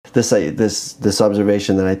this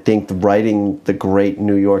observation that I think writing the great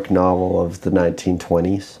New York novel of the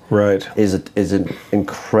 1920s right. is an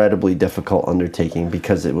incredibly difficult undertaking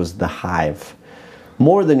because it was the hive,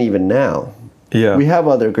 more than even now. Yeah. We have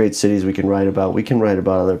other great cities we can write about. We can write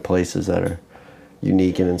about other places that are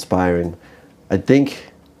unique and inspiring. I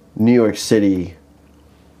think New York City,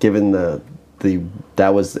 given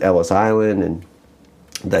that was Ellis Island and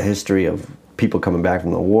the history of people coming back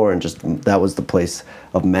from the war, and just that was the place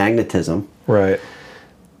of magnetism. Right.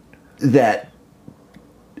 That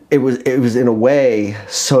it was in a way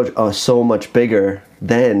so much bigger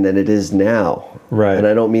then than it is now. Right. And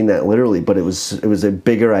I don't mean that literally, but it was a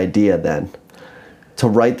bigger idea then. To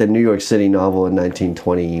write the New York City novel in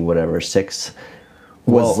 1926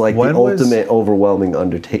 was like the ultimate overwhelming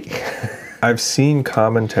undertaking. I've seen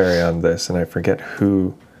commentary on this, and I forget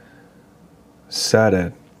who said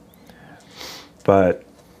it, but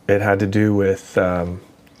it had to do with the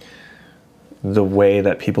way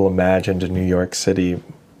that people imagined New York City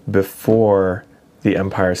before the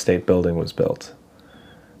Empire State Building was built.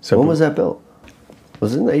 So when was that built?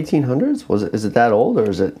 Was it in the 1800s? Is it that old, or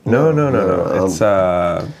is it? No. It's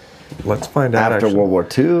let's find out. After actually. World War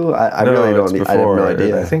II? I really don't. Before, I have no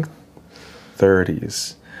idea. I think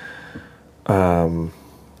 30s. I'm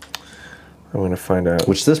going to find out.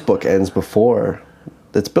 Which this book ends before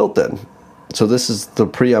it's built in. So this is the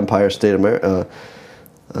pre-Empire State America.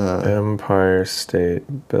 Empire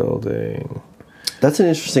State Building. That's an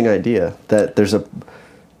interesting idea. That there's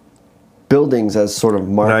buildings as sort of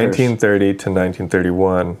markers. 1930 to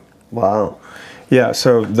 1931. Wow. Yeah.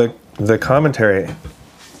 So the commentary,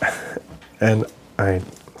 and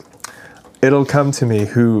it'll come to me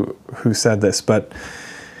who said this, but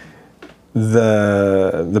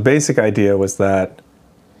the basic idea was that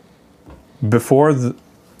before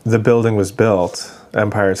the building was built,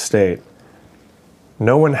 Empire State,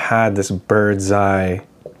 no one had this bird's eye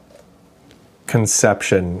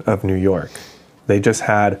conception of New York. They just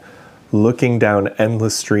had looking down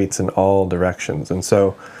endless streets in all directions. And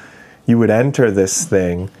so you would enter this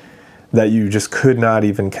thing that you just could not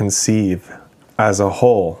even conceive as a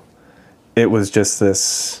whole. It was just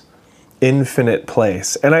this infinite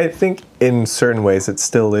place. And I think in certain ways it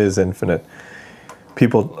still is infinite.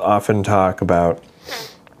 People often talk about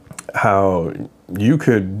how you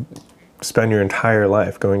could spend your entire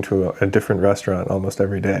life going to a different restaurant almost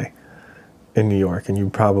every day in New York, and you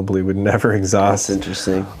probably would never exhaust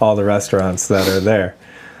all the restaurants that are there.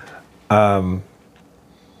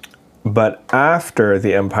 But after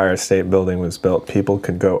the Empire State Building was built, people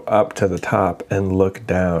could go up to the top and look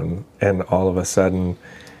down, and all of a sudden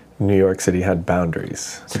New York City had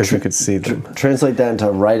boundaries because you could see them. Translate that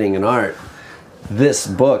into writing and art. This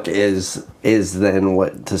book is then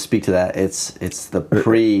what, to speak to that, it's the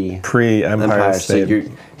pre-Empire State.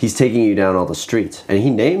 So he's taking you down all the streets, and he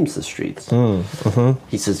names the streets.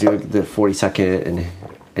 He says you're the 42nd,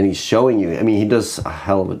 and he's showing you. I mean, he does a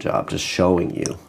hell of a job just showing you.